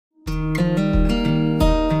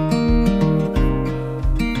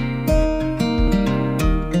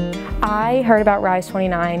I heard about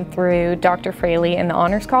RISE29 through Dr. Fraley in the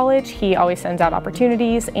Honors College. He always sends out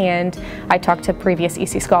opportunities, and I talked to previous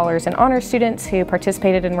EC scholars and honors students who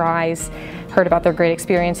participated in RISE, heard about their great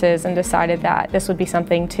experiences, and decided that this would be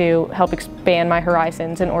something to help expand my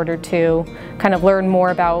horizons in order to kind of learn more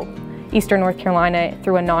about Eastern North Carolina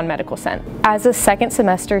through a non-medical sense. As a second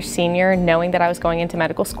semester senior, knowing that I was going into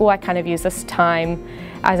medical school, I kind of used this time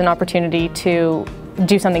as an opportunity to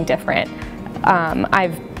do something different.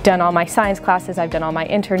 I've done all my science classes, I've done all my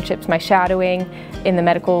internships, my shadowing in the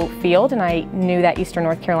medical field, and I knew that Eastern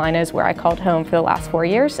North Carolina is where I called home for the last 4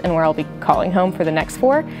 years and where I'll be calling home for the next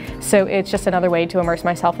 4. So it's just another way to immerse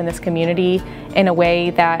myself in this community in a way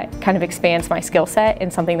that kind of expands my skill set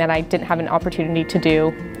and something that I didn't have an opportunity to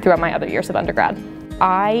do throughout my other years of undergrad.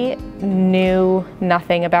 I knew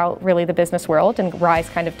nothing about really the business world, and RISE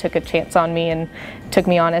kind of took a chance on me and took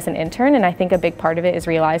me on as an intern, and I think a big part of it is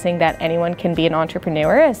realizing that anyone can be an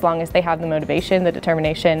entrepreneur as long as they have the motivation, the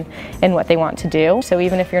determination, and what they want to do. So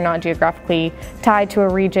even if you're not geographically tied to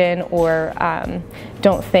a region or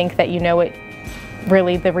don't think that you know what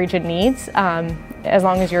really the region needs, as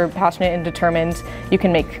long as you're passionate and determined, you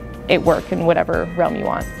can make it work in whatever realm you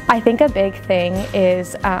want. I think a big thing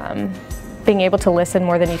is being able to listen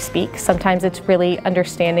more than you speak. Sometimes it's really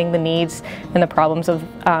understanding the needs and the problems of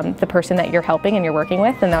the person that you're helping and you're working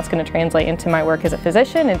with, and that's going to translate into my work as a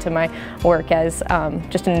physician, into my work as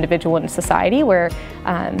just an individual in society, where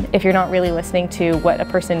if you're not really listening to what a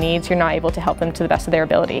person needs, you're not able to help them to the best of their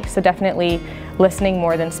ability. So definitely listening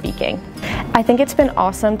more than speaking. I think it's been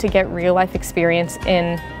awesome to get real life experience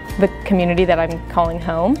in the community that I'm calling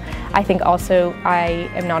home. I think also I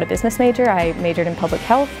am not a business major. I majored in public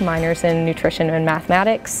health, minors in nutrition and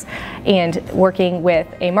mathematics, and working with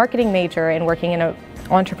a marketing major and working in an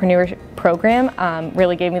entrepreneur program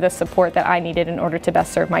really gave me the support that I needed in order to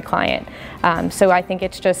best serve my client. So I think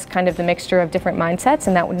it's just kind of the mixture of different mindsets,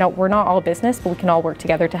 and that we're not all business, but we can all work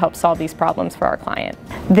together to help solve these problems for our client.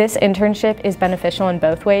 This internship is beneficial in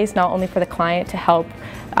both ways, not only for the client to help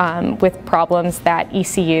with problems that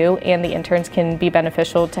ECU and the interns can be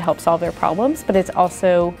beneficial to help solve their problems, but it's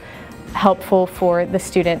also helpful for the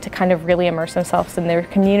student to kind of really immerse themselves in their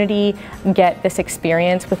community, get this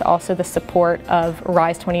experience with also the support of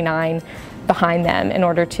RISE29 behind them in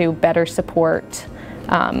order to better support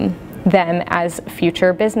them as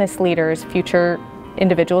future business leaders, future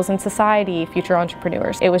individuals in society, future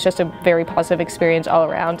entrepreneurs. It was just a very positive experience all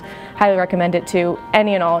around. Highly recommend it to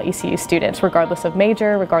any and all ECU students, regardless of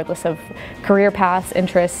major, regardless of career paths,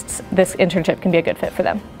 interests. This internship can be a good fit for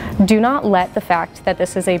them. Do not let the fact that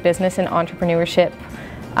this is a business and entrepreneurship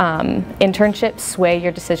internship sway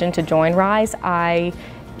your decision to join RISE. I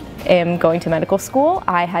am going to medical school.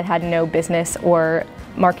 I had no business or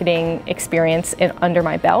marketing experience under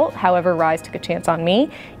my belt. However, RISE took a chance on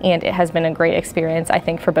me, and it has been a great experience, I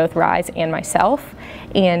think, for both RISE and myself.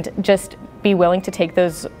 And just be willing to take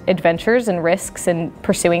those adventures and risks and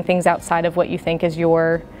pursuing things outside of what you think is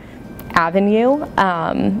your avenue,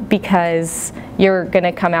 because you're going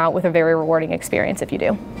to come out with a very rewarding experience if you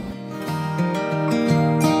do.